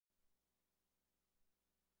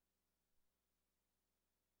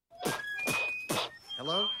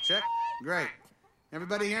Hello? Check? Great.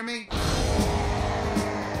 Everybody hear me?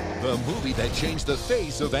 The movie that changed the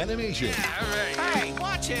face of animation. Hey,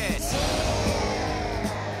 watch it!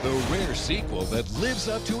 The rare sequel that lives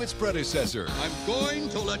up to its predecessor. I'm going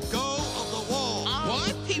to let go of the wall.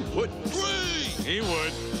 What? He wouldn't. 3! He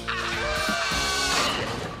would.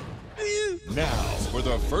 Now, for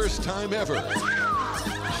the first time ever,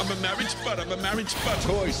 I'm a marriage butt.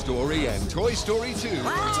 Toy Story and Toy Story 2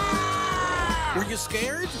 Were you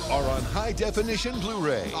scared? are on high-definition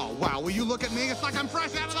Blu-ray. Oh, wow. Will you look at me? It's like I'm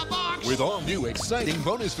fresh out of the box. With all new exciting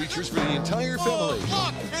bonus features for the entire family.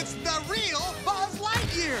 Look, it's the real Buzz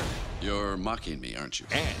Lightyear. You're mocking me, aren't you?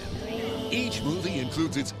 And each movie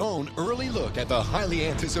includes its own early look at the highly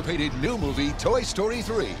anticipated new movie, Toy Story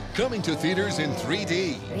 3, coming to theaters in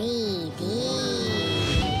 3D.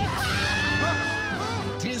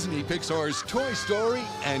 Disney Pixar's Toy Story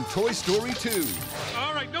and Toy Story 2.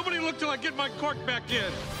 All right, nobody look till I get my cork back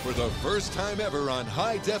in. For the first time ever on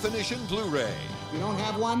high-definition Blu-ray. You don't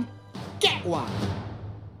have one? Get one.